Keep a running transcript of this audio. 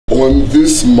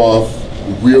This month,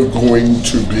 we're going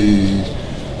to be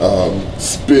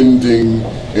spending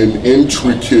an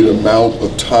intricate amount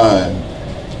of time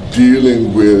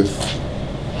dealing with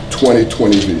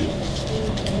 2020 vision.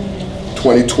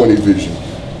 2020 vision.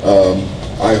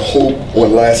 I hope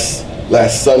on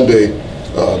last Sunday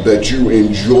that you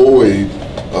enjoyed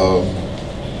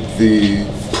the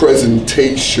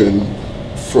presentation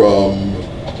from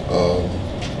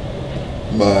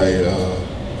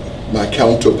my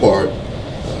counterpart,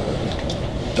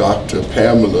 Dr.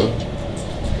 Pamela,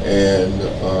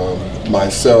 and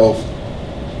myself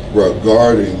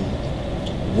regarding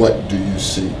what do you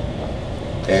see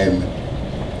and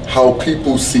how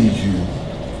people see you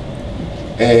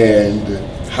and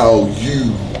how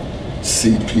you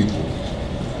see people.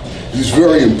 It's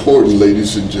very important,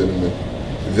 ladies and gentlemen,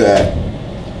 that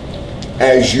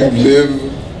as you live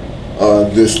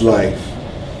this life,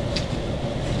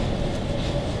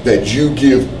 that you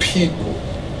give people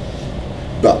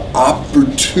the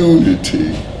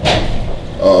opportunity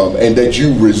and that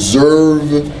you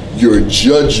reserve your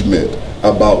judgment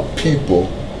about people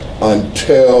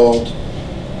until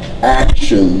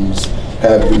actions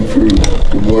have been proven.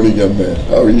 Good morning, young man.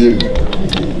 How are you?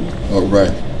 All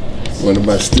right. One of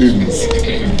my students,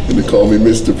 and they call me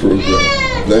Mr.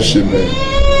 Program. Bless you, man.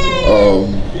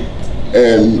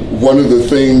 And one of the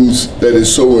things that is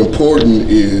so important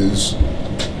is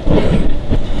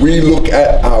we look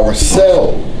at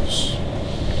ourselves,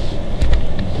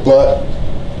 but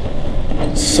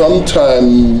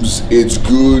sometimes it's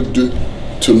good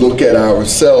to look at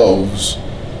ourselves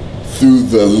through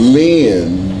the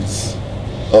lens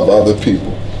of other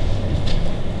people.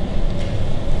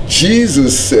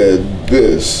 Jesus said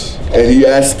this, and he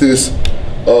asked this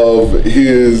of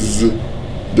his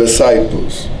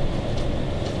disciples.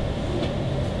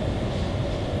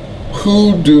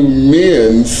 Who do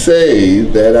men say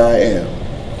that I am?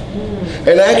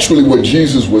 And actually what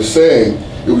Jesus was saying,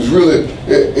 it was really,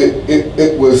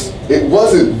 it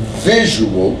wasn't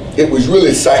visual, it was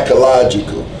really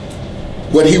psychological.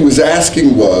 What he was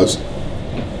asking was,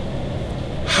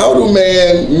 how do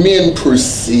men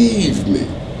perceive me?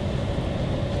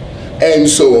 And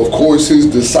so of course his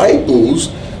disciples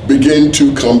began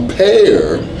to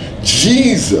compare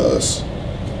Jesus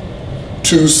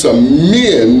to some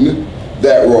men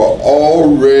that were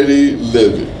already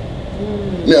living.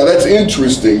 Now that's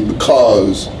interesting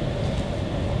because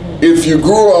if you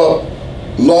grew up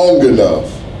long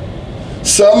enough,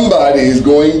 somebody is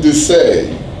going to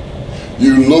say,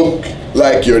 you look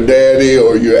like your daddy,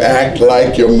 or you act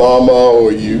like your mama,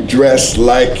 or you dress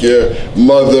like your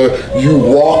mother, you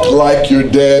walk like your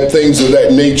dad, things of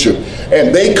that nature.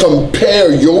 And they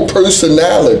compare your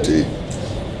personality,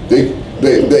 they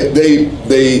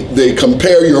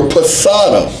compare your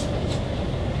persona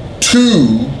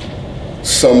to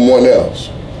someone else.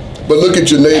 But look at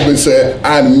your neighbor and say,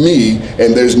 I'm me,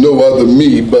 and there's no other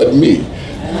me but me.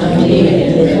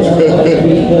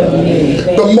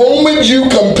 The moment you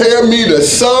compare me to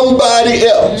somebody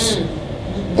else,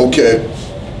 okay,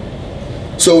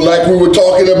 so like we were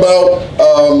talking about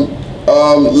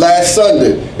last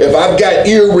Sunday, if I've got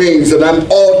earrings and I'm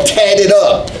all tatted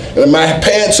up and my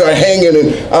pants are hanging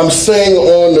and I'm sitting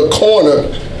on the corner,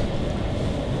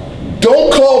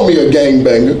 don't call me a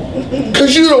gangbanger,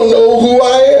 because you don't know who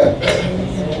I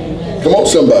am. Come on,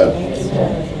 somebody.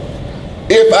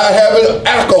 If I have an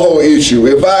alcohol issue,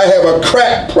 if I have a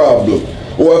crack problem,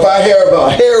 or if I have a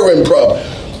heroin problem,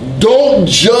 don't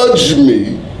judge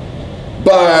me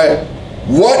by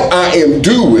what I am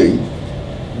doing.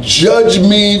 Judge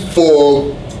me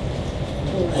for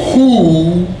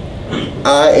who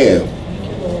I am.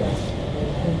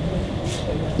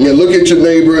 And look at your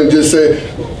neighbor and just say,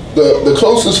 the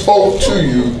closest folk to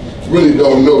you really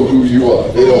don't know who you are.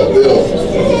 They don't.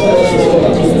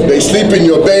 They sleep in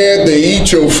your bed, they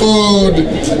eat your food,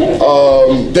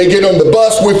 they get on the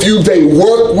bus with you, they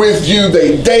work with you,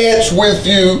 they dance with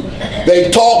you, they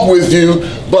talk with you,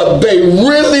 but they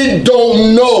really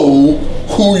don't know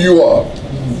who you are.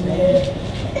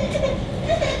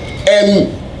 And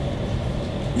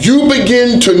you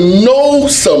begin to know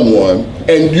someone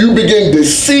and you begin to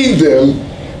see them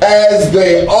as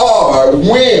they are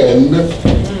when,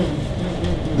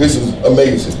 this is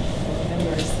amazing.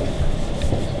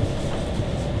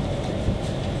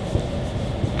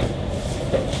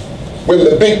 When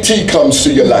the big T comes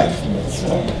to your life.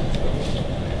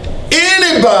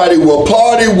 Anybody will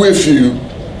party with you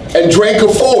and drink a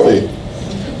 40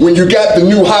 when you got the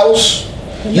new house,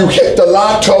 you hit the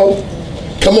lotto,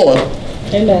 come on.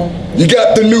 Amen. You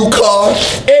got the new car,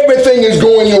 everything is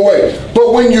going your way.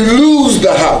 But when you lose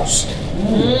the house,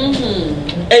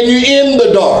 and you're in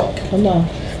the dark, Come on.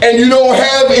 and you don't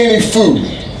have any food,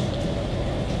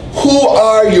 who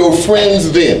are your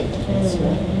friends then?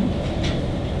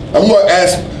 I'm going to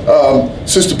ask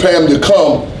Sister Pam to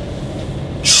come.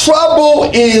 Trouble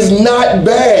is not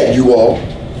bad, you all.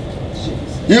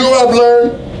 You know what I've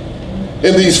learned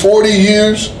in these 40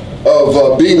 years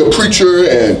of being a preacher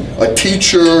and a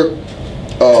teacher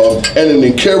and an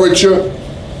encourager?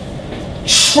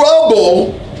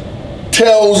 Trouble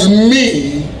tells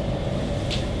me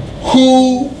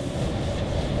who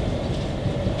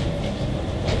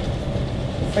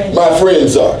my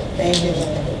friends are. Thank you,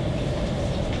 Lord.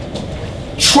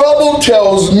 Trouble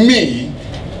tells me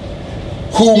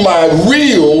who my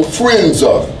real friends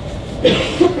are.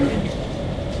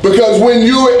 Because when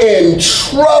you're in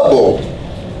trouble,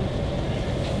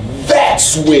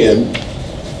 that's when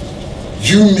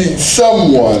you need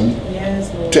someone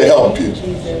to help you.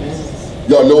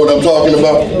 Y'all know what I'm talking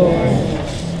about?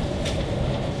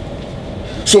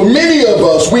 So many of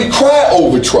us, we cry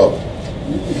over trouble.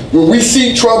 When we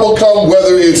see trouble come,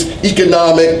 whether it's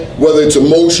economic, whether it's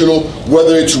emotional,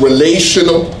 whether it's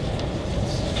relational,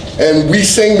 and we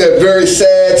sing that very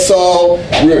sad song,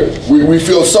 we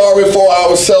feel sorry for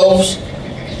ourselves,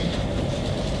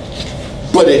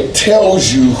 but it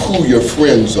tells you who your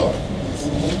friends are.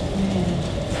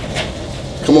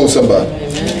 Come on, somebody.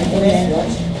 Amen.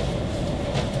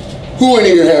 Who in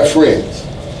here have friends?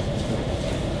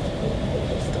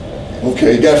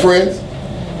 Okay, you got friends?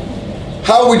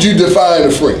 How would you define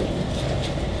a friend?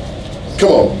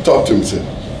 Come on, talk to me, sir.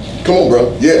 Come on,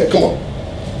 bro. Yeah, come on.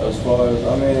 As far as,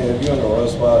 I mean, if you're in a rough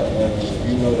spot and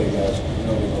you know they got you, you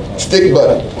know they're going to help. Stick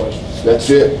buddy. That's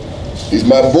it. He's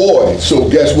my boy. So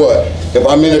guess what? If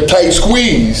I'm in a tight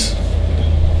squeeze,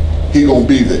 he gonna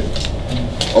be there.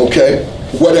 Okay?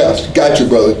 What else? Got you,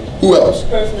 brother. Who else? The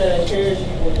person that encourages you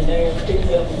when you're down, picks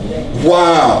you up when you're down.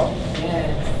 Wow. Yes.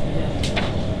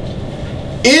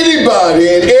 Anybody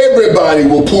and everybody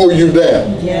will pull you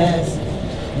down. Yes.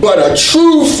 But a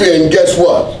true friend, guess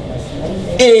what?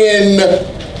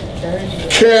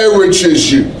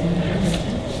 Encourages you.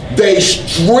 They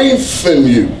strengthen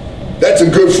you. That's a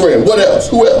good friend. What else?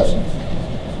 Who else?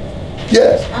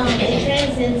 Yes. It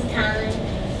transcends time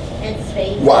and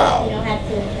space. Wow. You don't have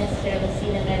to necessarily see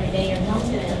them every day or talk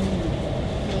to them.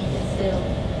 And you can still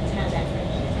have that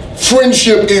friendship.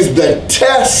 Friendship is the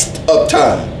test of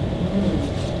time.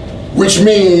 Which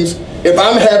means if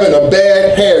I'm having a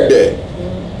bad hair day,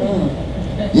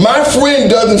 my friend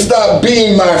doesn't stop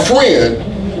being my friend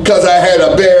because I had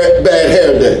a bad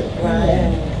hair day.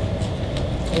 Right.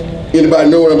 Anybody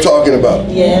know what I'm talking about?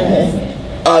 Yes.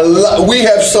 We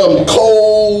have some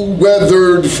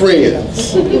cold-weathered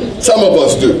friends. Some of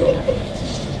us do.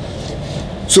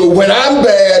 So when I'm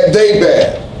bad, they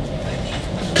bad.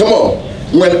 Come on.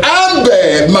 When I'm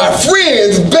bad, my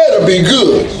friends better be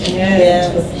good.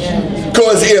 Yes.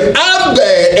 Because if I'm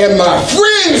bad and my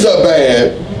friends are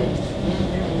bad,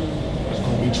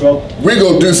 we're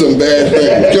going to do some bad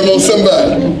things. Come on,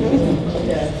 somebody.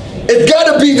 It's got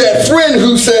to be that friend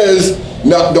who says,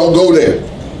 no, don't go there.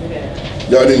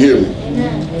 Y'all didn't hear me.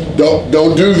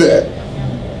 Don't do that.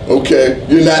 Okay?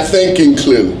 You're not thinking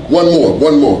clearly. One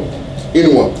more.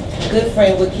 Anyone? A good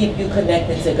friend will keep you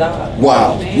connected to God.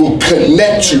 Wow. Will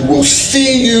connect you, will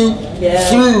see you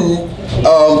through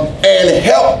and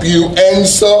help you and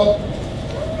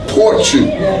support you.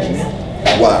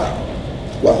 Wow.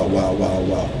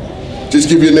 Just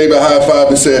give your neighbor a high five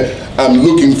and say, I'm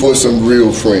looking for some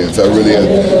real friends. I really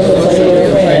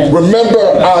am. Remember,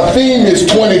 our theme is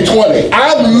 2020.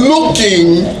 I'm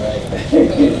looking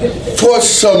for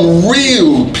some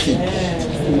real people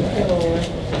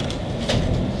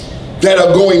that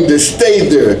are going to stay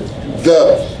there.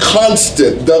 The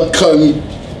constant, the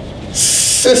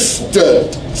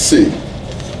consistency.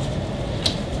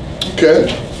 Okay?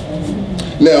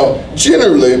 Now,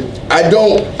 generally, I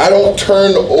don't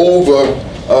turn over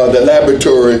the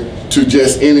laboratory to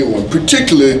just anyone,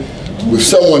 particularly with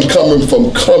someone coming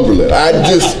from Cumberland. I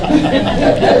just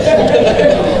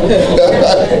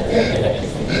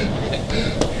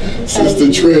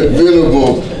Sister Trent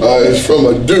Venable is from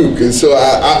a Duke, and so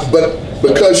but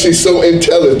because she's so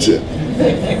intelligent,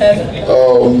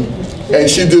 and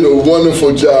she did a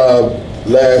wonderful job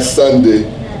last Sunday,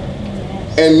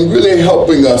 and really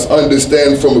helping us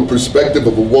understand from a perspective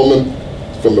of a woman,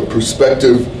 from a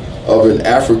perspective of an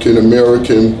African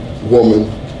American woman,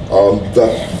 the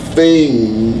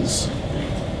things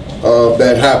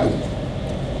that happen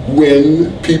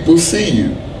when people see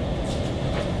you.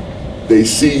 They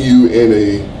see you in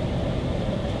a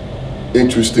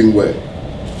interesting way.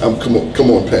 Come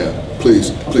on, Pam,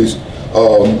 please.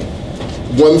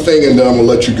 one thing and then I'm gonna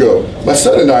let you go. My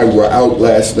son and I were out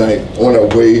last night on our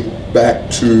way back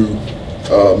to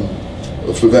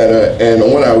Fluvanna, and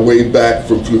on our way back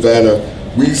from Fluvanna,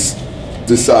 we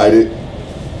decided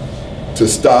to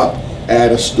stop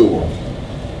at a store.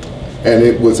 And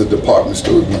it was a department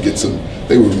store.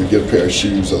 They were gonna get a pair of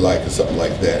shoes alike or something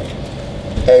like that.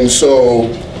 And so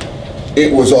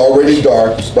it was already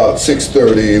dark, it was about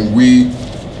 6:30, and we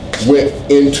went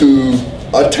into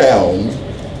a town,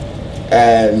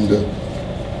 and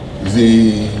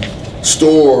the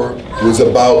store was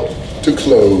about to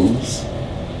close.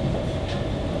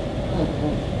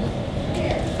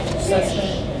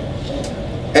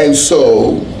 And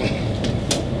so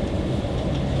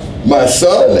my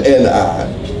son and I,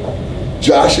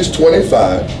 Josh is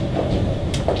 25,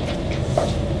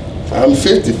 I'm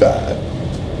 55,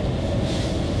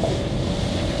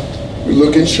 we're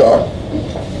looking sharp.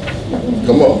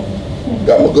 Come on,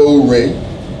 got my gold ring.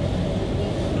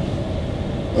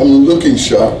 I'm looking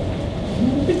sharp.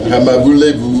 I have my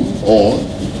voulez-vous on.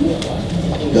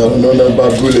 Y'all don't know nothing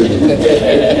about voulez-vous.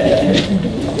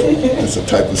 That's a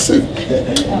type of suit.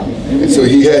 And so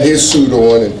he had his suit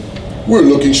on and we're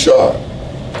looking sharp.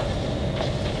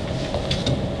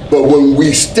 But when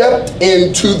we stepped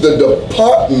into the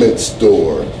department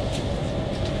store,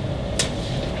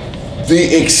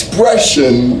 the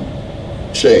expression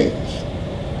changed.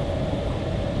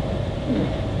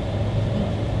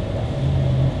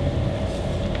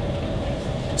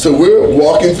 So we're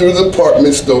walking through the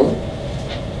department store.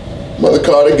 Mother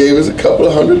Carter gave us a couple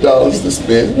of $100 to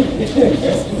spend.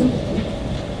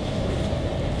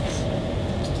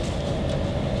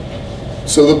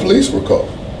 So the police were called.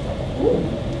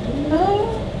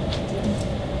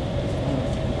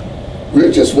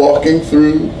 We're just walking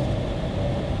through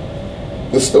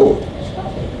the store.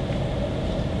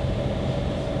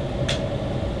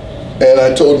 And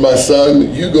I told my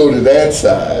son, you go to that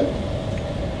side,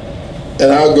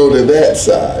 and I'll go to that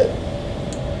side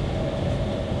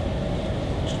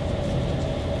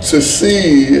to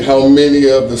see how many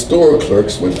of the store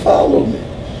clerks would follow me.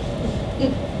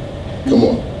 Come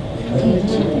on.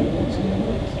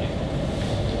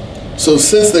 So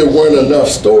since there weren't enough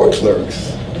store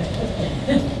clerks,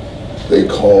 they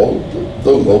called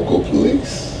the local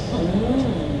police.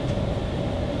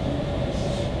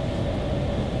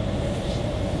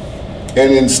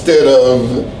 And instead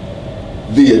of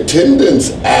the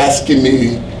attendants asking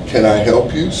me, can I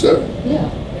help you, sir? Yeah.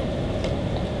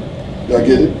 Y'all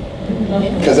get it?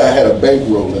 Because I had a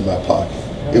bankroll in my pocket.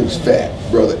 It was fat,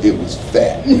 brother, it was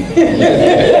fat.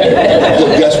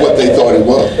 Well, guess what they thought it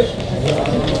was?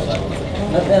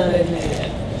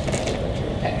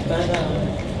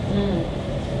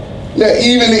 Now,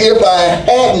 even if I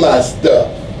had my stuff,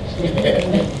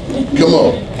 come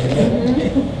on,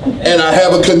 and I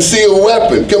have a concealed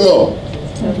weapon, come on.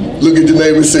 Look at your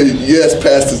neighbor and say, yes,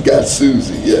 Pastor's got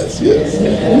Susie. Yes, yes,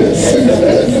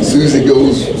 yes, Susie. Susie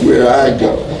goes where I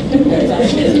go.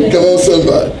 Come on,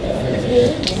 somebody.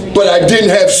 But I didn't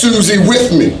have Susie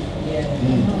with me.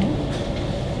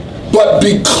 But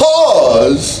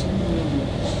because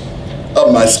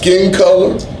of my skin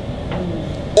color,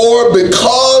 or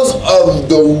because of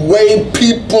the way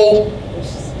people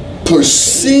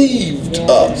perceived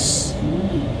us,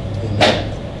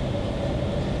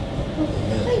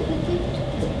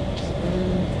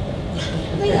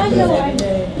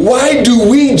 why do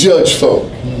we judge folk?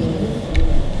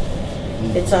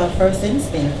 It's our first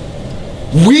instinct.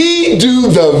 We do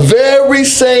the very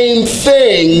same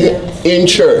thing in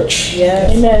church.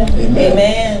 Yes. Amen.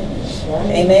 Amen.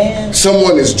 Amen.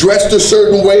 Someone is dressed a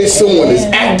certain way, someone is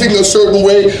acting a certain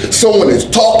way, someone is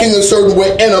talking a certain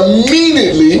way, and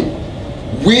immediately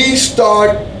we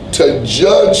start to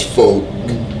judge folk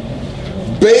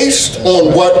based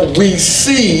on what we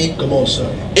see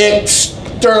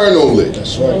externally.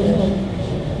 That's right.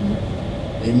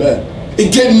 Amen.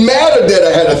 It didn't matter that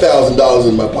I had $1,000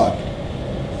 in my pocket.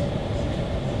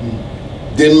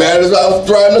 Didn't matter that I was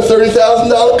driving a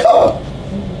 $30,000 car.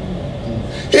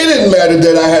 It didn't matter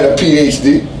that I had a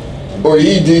PhD or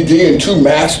EDD and 2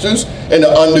 masters and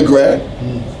an undergrad.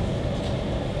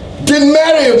 Didn't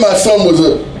matter if my son was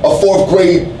a 4th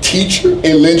grade teacher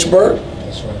in Lynchburg.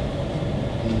 That's right.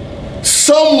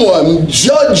 Someone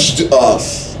judged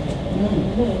us.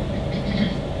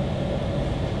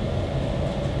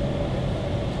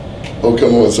 Oh,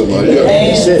 come on, somebody.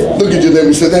 Yeah. Look at your neighbor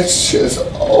and say, that's just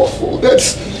awful.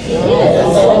 Let's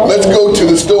go to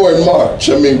the store in March.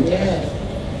 I mean,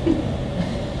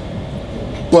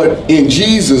 but in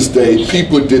Jesus' day,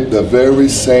 people did the very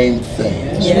same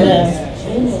thing.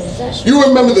 Yes. You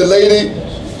remember the lady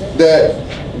that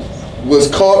was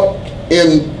caught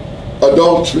in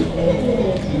adultery.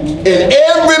 And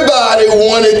everybody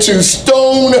wanted to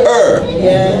stone her.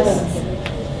 Yes.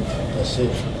 That's it.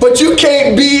 But you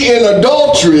can't be in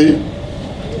adultery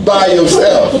by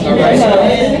yourself. Look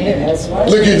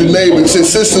at the neighbor and say,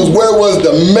 sisters, where was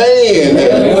the man?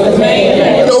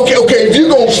 Okay, if you're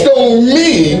going to stone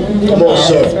me, Come on,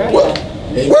 sir.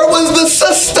 where was the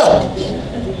sister?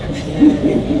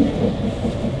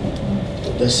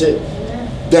 That's it.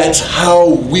 That's how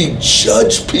we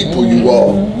judge people, you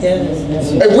all.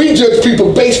 Yes. And we judge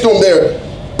people based on their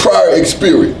prior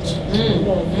experience.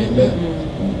 Amen.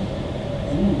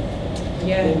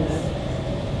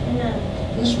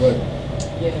 That's right.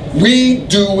 We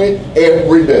do it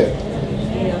every day.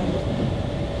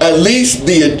 At least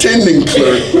the attending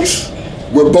clerks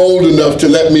were bold enough to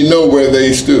let me know where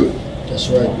they stood. That's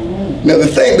right. Now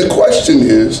the question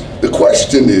is,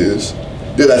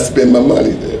 did I spend my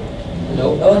money there?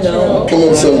 Oh, no. Come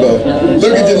on, somebody.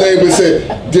 Look at your neighbor and say,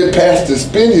 did Pastor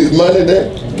spend his money there?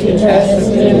 No,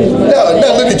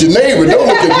 look at your neighbor. Don't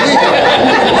look at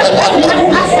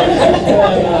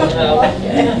I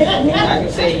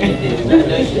can say you did. I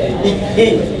know you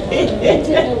did.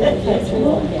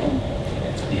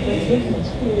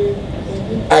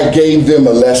 I gave them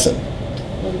a lesson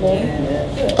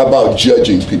about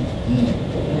judging people.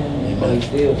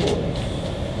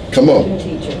 Come on.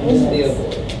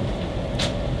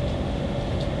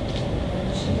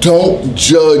 Don't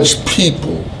judge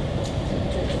people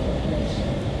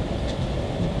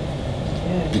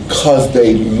because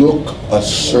they look a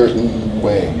certain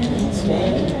way.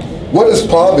 What does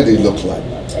poverty look like?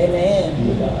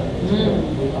 Amen.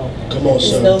 Come on,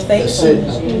 sir. There's no face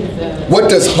That's on it. it. What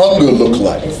does hunger look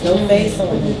like? There's no face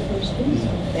on it.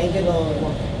 Thank you, Lord.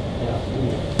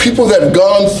 People that have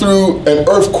gone through an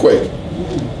earthquake.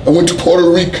 I went to Puerto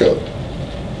Rico.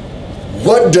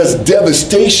 What does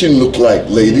devastation look like,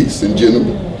 ladies and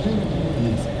gentlemen?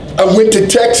 I went to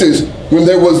Texas when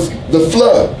there was the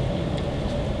flood.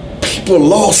 People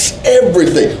lost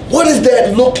everything. What does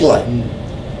that look like?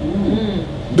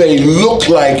 They look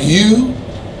like you,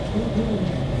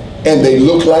 and they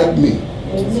look like me.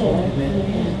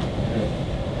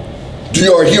 Do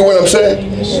you all hear what I'm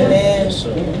saying? Yes, sir. Yes,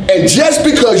 sir. And just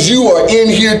because you are in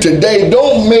here today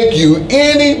don't make you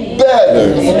any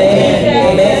better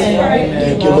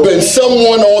Thank you, Lord. than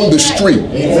someone on the street.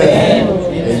 Amen.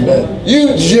 Amen.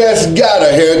 You just got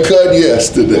a haircut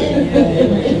yesterday.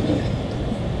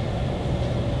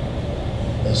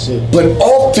 That's it. But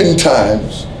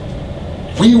oftentimes,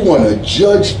 we want to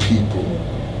judge people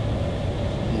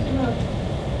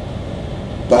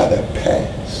by their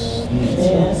past.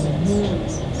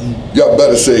 Y'all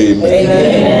better say amen.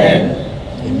 Amen.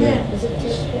 Amen. Is it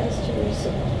just pastor or is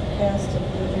it past of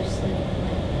others that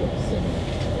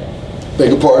might Beg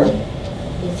your pardon?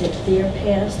 Is it their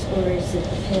past or is it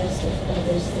the past of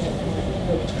others that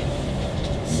might look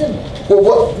similar?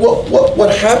 Well,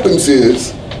 what happens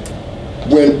is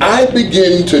when I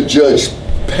begin to judge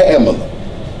Pamela,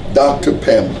 Dr.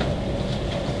 Pamela,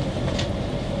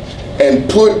 and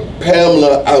put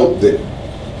Pamela out there,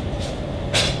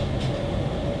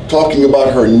 talking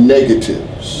about her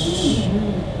negatives.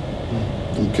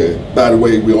 Okay, by the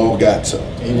way, we all got some.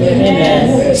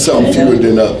 Amen. Some fewer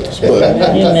than others. But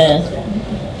Amen.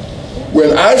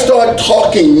 when I start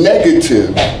talking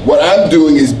negative, what I'm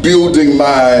doing is building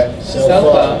my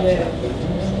Self-love.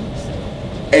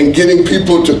 and getting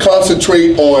people to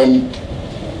concentrate on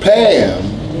Pam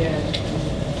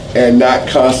and not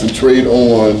concentrate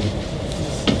on.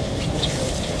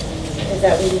 Is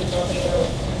that what you're talking about?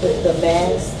 With the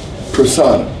mask?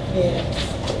 Persona. Yeah.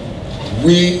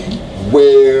 We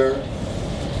wear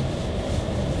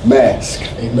masks,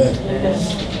 Amen.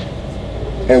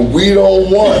 and we don't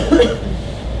want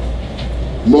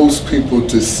most people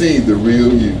to see the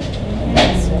real you.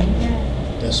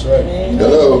 That's right.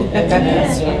 Hello?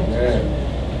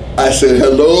 I said,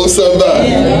 hello,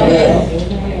 somebody.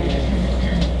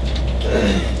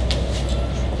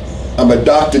 I'm a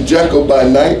Dr. Jekyll by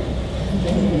night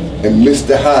and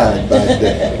Mr. Hyde by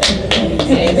day.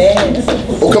 Amen.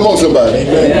 Oh, come on, somebody.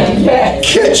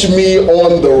 Catch me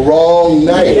on the wrong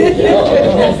night.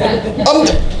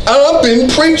 I've been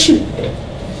preaching,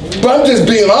 but I'm just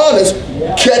being honest.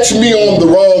 Catch me on the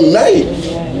wrong night,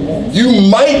 you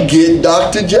might get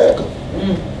Dr. Jekyll.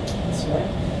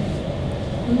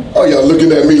 Oh, y'all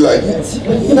looking at me like,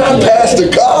 not Pastor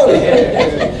Carter.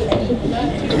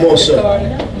 Come on, sir.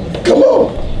 Come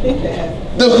on.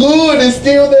 The hood is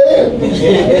still there.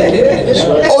 That's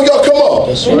right. Oh, y'all, come on.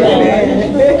 That's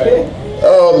right.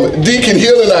 Deacon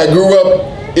Hill and I grew up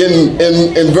in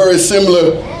very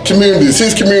similar communities.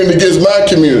 His community against my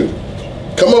community.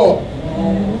 Come on.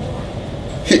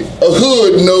 A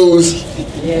hood knows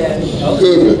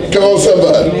hood. Come on,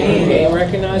 somebody. Can't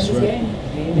recognize your game.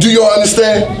 Do you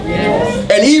understand?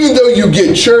 Yes. And even though you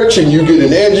get church and you get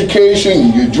an education,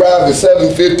 and you drive a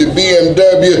 750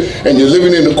 BMW, and you're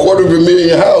living in a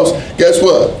 $250,000 house, guess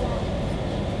what?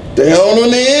 Down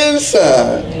on the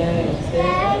inside,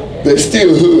 they're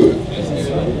still hood.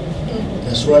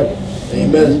 That's right.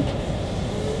 Amen.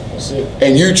 That's it.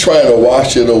 And you trying to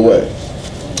wash it away.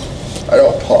 I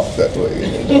don't talk that way.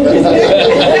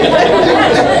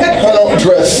 I don't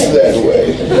dress that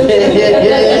way.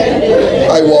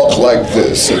 I walk like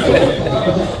this.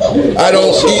 I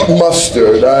don't eat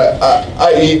mustard.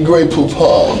 I eat Grey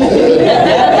Poupon.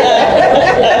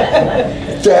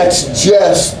 That's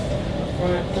just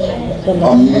a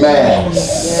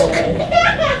mask.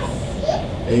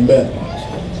 Amen.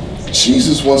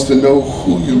 Jesus wants to know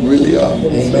who you really are.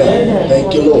 Amen.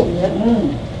 Thank you, Lord.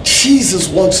 Jesus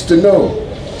wants to know.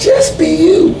 Just be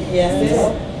you.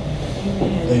 Yes.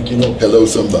 Thank you, Lord. Hello,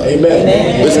 somebody.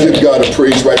 Amen. Let's give God a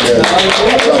praise right now.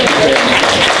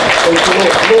 Thank you,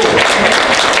 Lord.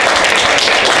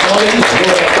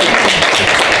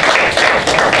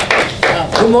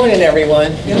 Good morning,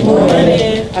 everyone. Good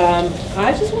morning.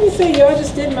 I just want to say, y'all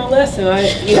just did my lesson. I'm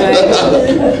like,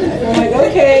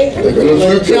 okay,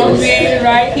 let's jump in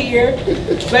right here.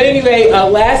 But anyway,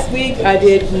 last week I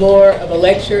did more of a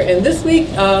lecture, and this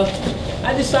week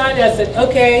I decided, I said,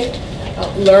 okay,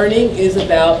 learning is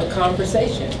about a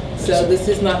conversation. So this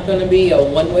is not going to be a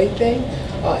one-way thing.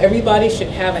 Everybody should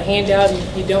have a handout.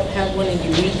 If you don't have one and you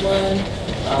need one,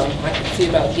 I can see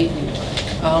about getting you one.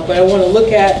 But I want to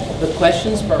look at the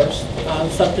questions first,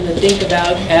 something to think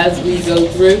about as we go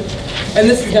through. And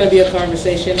this is going to be a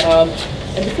conversation.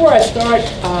 And before I start,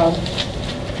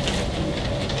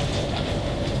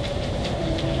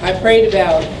 I prayed to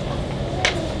God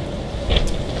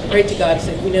and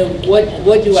said, you know,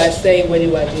 what do I say, what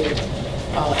do I do?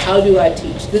 How do I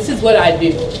teach? This is what I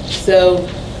do. So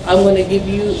I'm going to give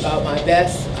you my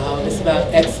best. It's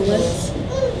about excellence.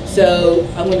 So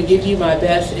I'm going to give you my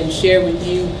best and share with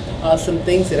you some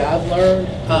things that I've learned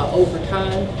over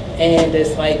time. And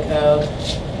it's like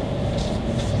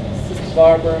Sister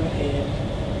Barbara and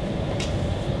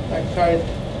Dr. Carter,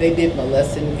 they did my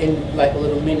lesson in like a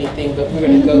little mini thing, but we're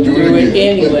going to go through it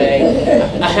anyway.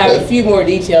 I have a few more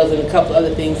details and a couple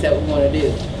other things that we want to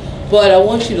do. But I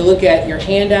want you to look at your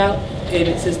handout, and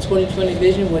it says 2020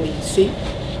 vision. What do you see?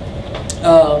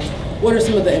 What are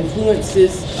some of the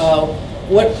influences?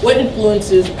 What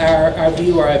influences our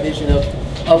view or our vision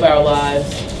of our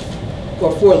lives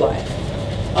or for life?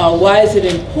 Why is it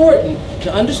important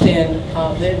to understand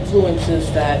the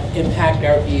influences that impact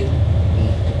our view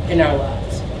in our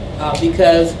lives?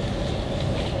 Because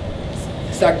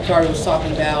as Dr. Carter was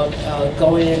talking about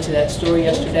going into that story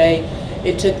yesterday,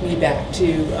 it took me back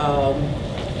to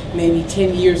maybe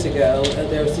 10 years ago.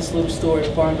 There was this little store in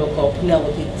Farmville called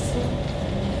Penelope's.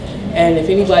 And if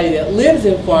anybody that lives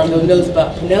in Farmville knows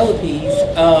about Penelope's,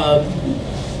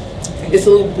 it's a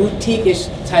little boutique-ish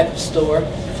type of store.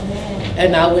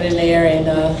 And I went in there and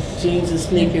jeans and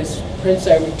sneakers, Prince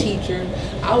Edward teacher.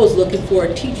 I was looking for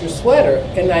a teacher sweater,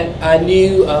 and I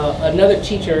knew another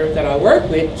teacher that I worked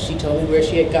with. She told me where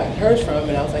she had gotten hers from,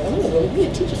 and I was like, I'm gonna go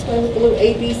get a teacher sweater with the little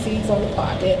ABCs on the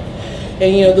pocket,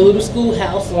 and you know the little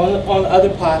schoolhouse on the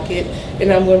other pocket,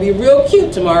 and I'm gonna be real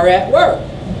cute tomorrow at work.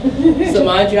 So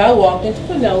mind you, I walked into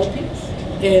Penelope's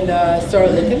and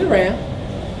started looking around,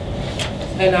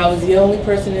 and I was the only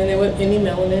person in there with any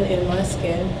melanin in my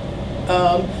skin.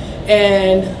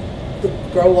 And the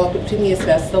girl walked up to me as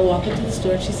fast as I walked into the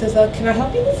store, and she says, can I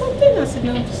help you with something? I said,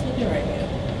 no, I'm just looking right now.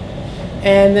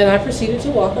 And then I proceeded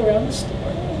to walk around the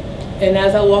store. And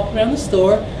as I walked around the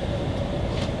store,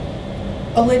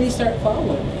 a lady started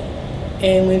following me.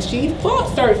 And when she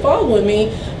started following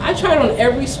me, I tried on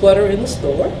every sweater in the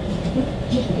store.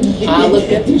 I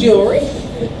looked at the jewelry.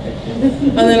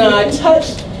 And then I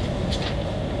touched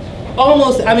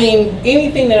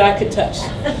anything that I could touch.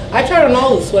 I tried on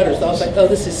all the sweaters. I was like, oh,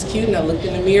 this is cute. And I looked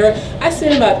in the mirror. I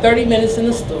spent about 30 minutes in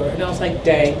the store. And I was like,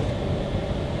 dang.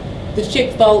 The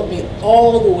chick followed me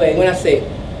all the way. When I say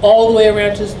all the way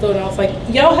around to the store, and I was like,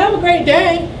 y'all have a great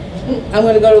day. I'm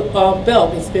going to go to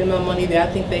Belk and spend my money there. I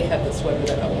think they have the sweater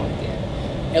that I want to get.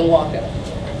 And walk out.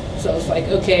 So it's like,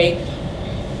 okay,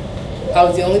 I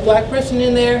was the only black person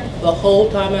in there the whole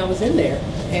time I was in there.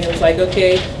 And it was like,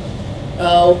 okay,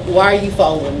 why are you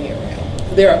following me around?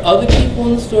 There are other people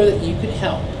in the store that you could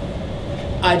help.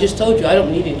 I just told you I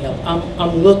don't need any help.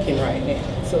 I'm looking right now.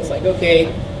 So it's like,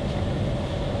 okay,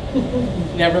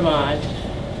 never mind.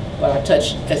 But I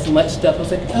touched as much stuff. I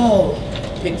was like, oh,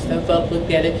 picked stuff up,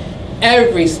 looked at it.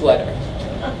 Every sweater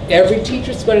Every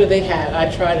teacher sweater they had, I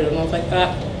tried it, and I was like,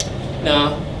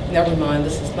 nah, never mind.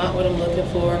 This is not what I'm looking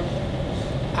for.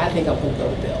 I think I'm going to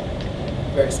go to Bill,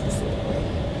 very specifically.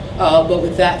 But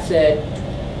with that said,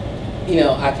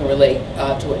 I can relate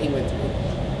to what he went through.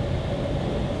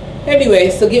 Anyway,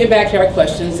 so getting back to our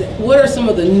questions, what are some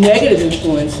of the negative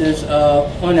influences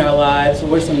on our lives?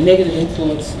 What are some negative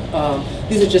influence?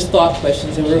 These are just thought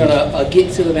questions, and we're going to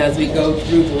get to them as we go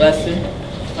through the lesson.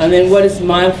 And then what is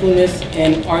mindfulness,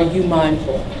 and are you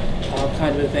mindful,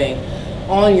 kind of a thing.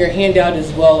 On your handout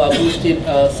as well, I boosted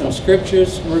some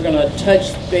scriptures. We're going to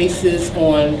touch bases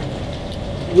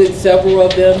with several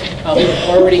of them. We've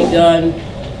already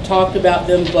talked about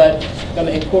them, but I'm going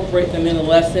to incorporate them in the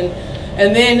lesson.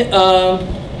 And then,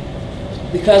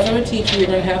 because I'm a teacher, you're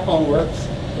going to have homework.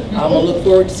 I'm going to look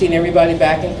forward to seeing everybody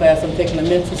back in class. I'm taking a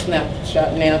mental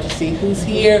snapshot now to see who's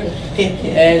here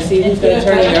and see who's going to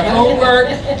turn in their homework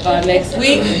next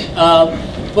week.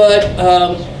 But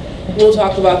we'll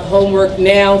talk about the homework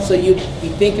now, so you be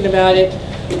thinking about it,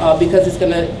 because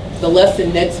the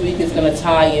lesson next week is going to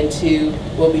tie into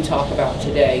what we talk about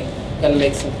today. Going to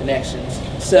make some connections.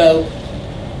 So,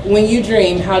 when you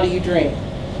dream, how do you dream?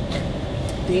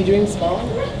 Do you dream small?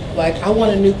 Like, I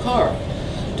want a new car.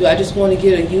 Do I just want to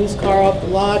get a used car off the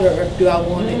lot, or do I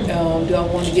want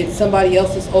to get somebody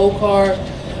else's old car?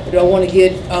 Or do I want to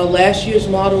get last year's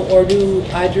model, or do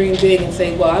I dream big and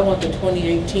say, well, I want the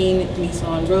 2018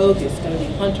 Nissan Rogue. It's going to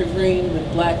be hunter green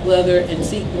with black leather and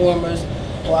seat warmers.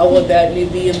 Or I want that new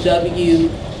BMW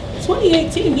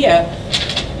 2018, yeah,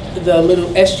 the little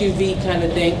SUV kind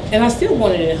of thing. And I still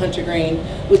want it in hunter green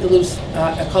with the little,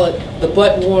 I call it the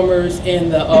butt warmers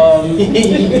and the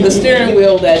the steering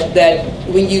wheel that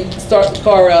when you start the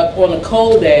car up on a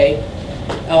cold day,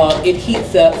 it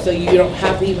heats up, so you don't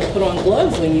have to even put on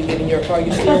gloves when you get in your car.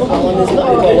 Your steering column is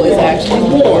not cold, it's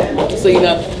actually warm. So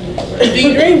do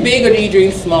you dream big or do you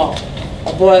dream small?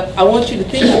 But I want you to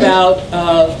think about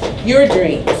your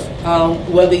dreams,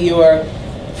 whether you're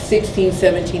 16,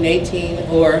 17, 18,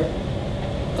 or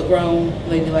a grown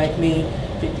lady like me,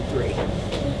 53.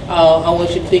 I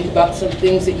want you to think about some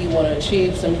things that you want to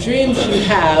achieve, some dreams you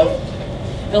have,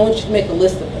 and I want you to make a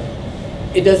list of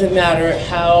them. It doesn't matter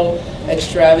how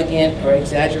extravagant or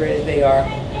exaggerated they are.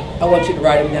 I want you to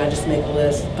write them down, just make a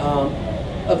list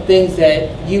of things that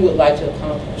you would like to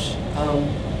accomplish,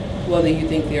 whether you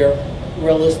think they're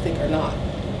realistic or not,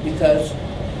 because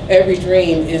every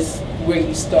dream is where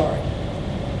you start.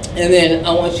 And then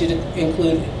I want you to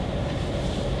include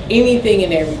anything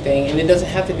and everything, and it doesn't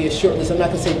have to be a short list. I'm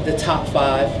not going to say the top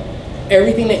 5,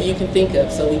 everything that you can think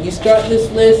of. So when you start this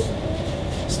list,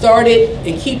 start it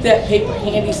and keep that paper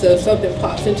handy, so if something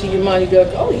pops into your mind, you'll be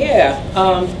like, oh yeah.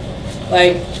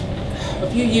 Like a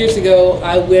few years ago,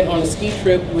 I went on a ski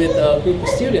trip with a group of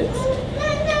students,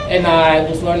 and I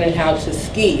was learning how to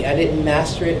ski. I didn't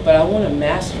master it, but I want to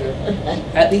master it.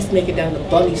 At least make it down the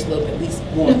bunny slope at least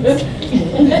once.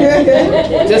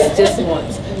 just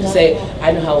once. Say,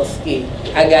 I know how to ski.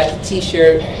 I got the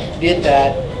t-shirt, did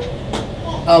that.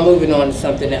 Moving on to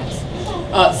something else.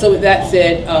 So with that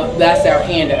said, that's our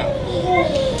handout.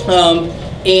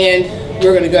 And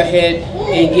we're going to go ahead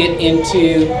and get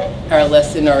into our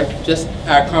lesson, or just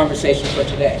our conversation for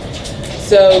today.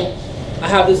 So I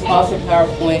have this awesome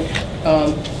PowerPoint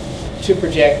to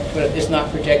project, but it's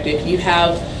not projected. You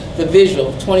have the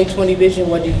visual, 2020 vision.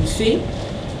 What do you see?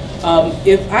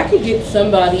 If I could get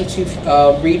somebody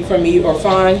to read from me or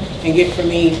find and get from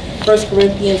me 1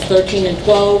 Corinthians 13 and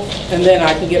 12, and then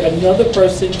I can get another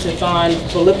person to find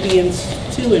Philippians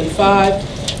 2 and 5.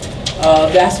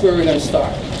 That's where we're going to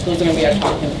start. Those are going to be our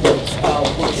talking points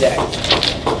for today.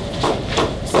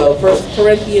 So 1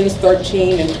 Corinthians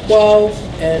 13 and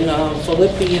 12, and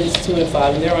Philippians 2 and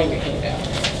 5, and they're on your handout.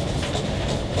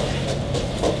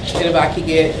 And if I could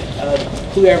get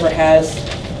whoever has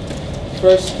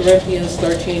 1 Corinthians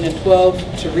 13 and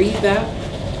 12 to read that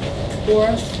for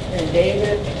us. And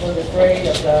David was afraid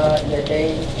of God that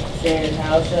day, saying,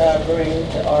 how shall I bring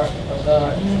the ark of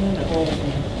God home?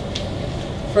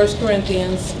 1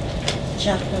 Corinthians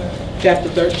chapter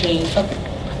 13,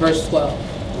 verse 12.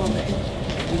 Come on, baby.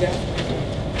 You got it?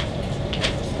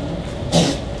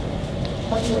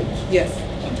 Yes.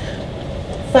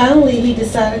 Finally, he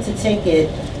decided to take it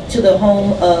to the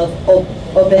home of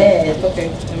Obed.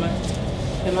 Okay.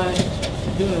 Am I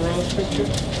doing the wrong scripture?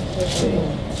 Let's see.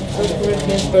 1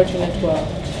 Corinthians 13 and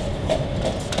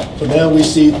 12. For now we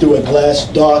see through a glass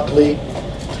darkly,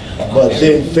 but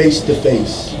then face to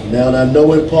face. Now I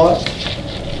know in part,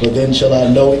 but then shall I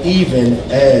know even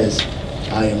as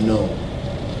I am known.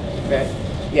 Okay.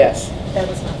 Yes. That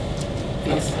was my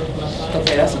Yes.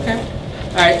 Okay, that's okay.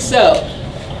 All right, so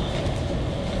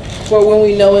for when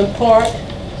we know in part,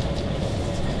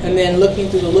 and then looking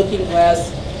through the looking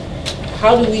glass,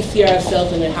 how do we see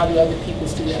ourselves and then how do other people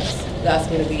see us? That's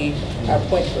going to be our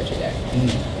point for today.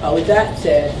 With that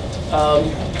said,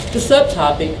 the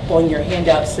subtopic on your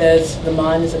handout says the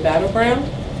mind is a battleground.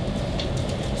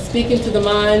 Speaking to the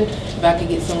mind, if I could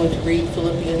get someone to read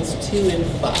Philippians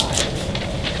 2:5.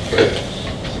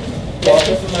 Let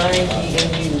this mind be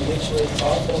in you, which was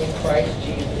also in Christ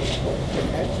Jesus.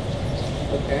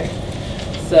 Okay.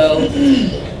 So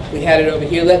we had it over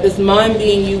here. Let this mind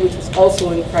be in you, which was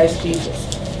also in Christ Jesus.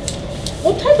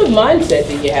 What type of mindset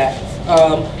do you have?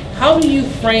 How do you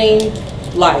frame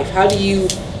life? How do you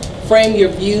frame your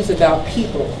views about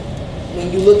people? When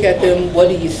you look at them, what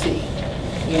do you see?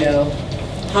 You know,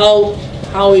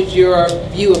 how is your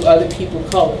view of other people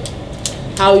colored?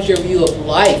 How is your view of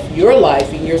life, your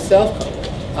life and yourself colored?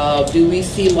 Do we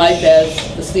see life as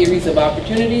a series of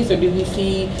opportunities, or do we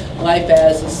see life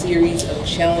as a series of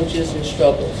challenges and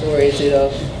struggles, or is it a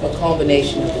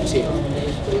combination of the two?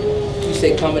 You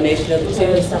say combination of the two?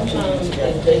 Because sometimes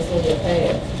it's based on your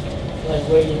past, like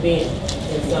where you've been.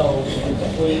 And so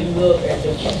when you look at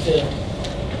the future,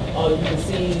 you can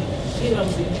see, you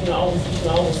can always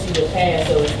see the past,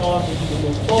 so it's hard for you to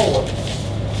move forward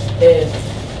if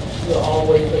you're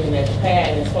always looking at the past.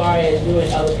 And as far as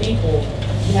doing other people,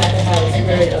 you have to have a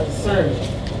spirit of discernment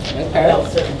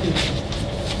about certain people.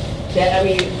 That, I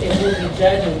mean, it will be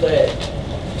judging, but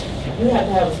you have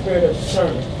to have a spirit of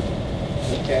discernment.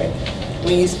 Okay.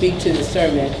 When you speak to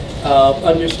discernment,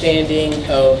 understanding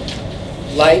of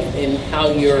life and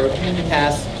how your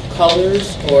past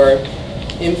colors or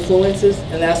influences,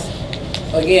 and that's,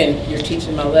 again, you're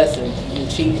teaching my lesson. You're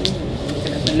cheating,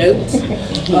 looking at the notes,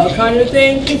 kind of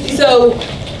thing. So,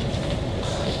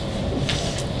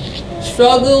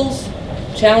 struggles,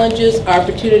 challenges,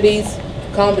 opportunities,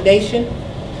 combination.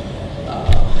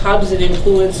 How does it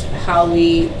influence how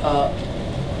we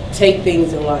take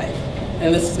things in life?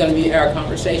 And this is going to be our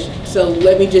conversation. So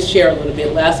let me just share a little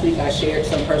bit. Last week I shared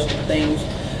some personal things,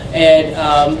 and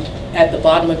at the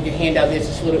bottom of your handout there's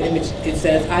this little image. It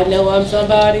says, "I know I'm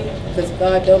somebody because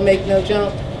God don't make no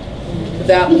jump."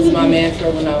 That was my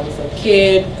mantra when I was a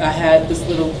kid. I had this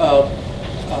little card.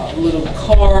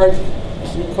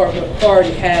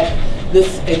 It had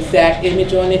this exact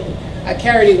image on it. I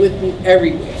carried it with me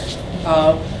everywhere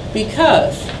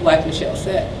because, like Michelle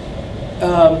said,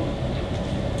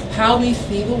 how we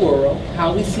see the world,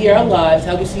 how we see our lives,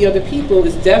 how we see other people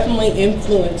is definitely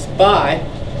influenced by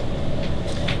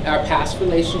our past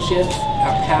relationships,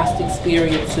 our past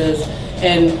experiences,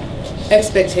 and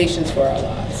expectations for our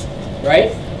lives,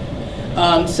 right?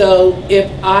 So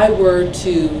if I were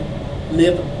to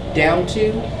live down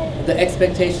to the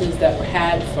expectations that were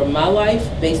had for my life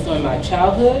based on my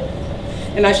childhood,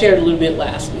 and I shared a little bit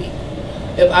last week,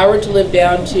 if I were to live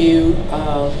down to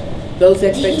those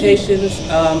expectations,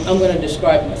 I'm going to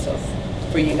describe myself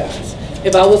for you guys.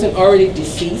 If I wasn't already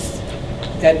deceased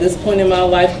at this point in my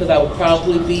life, because I would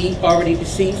probably be already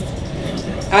deceased,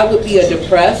 I would be a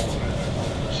depressed,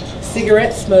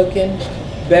 cigarette smoking,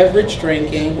 beverage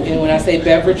drinking, and when I say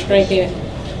beverage drinking,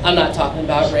 I'm not talking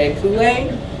about red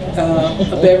Kool-Aid,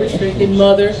 a beverage drinking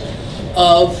mother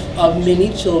of many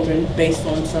children based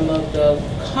on some of the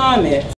comments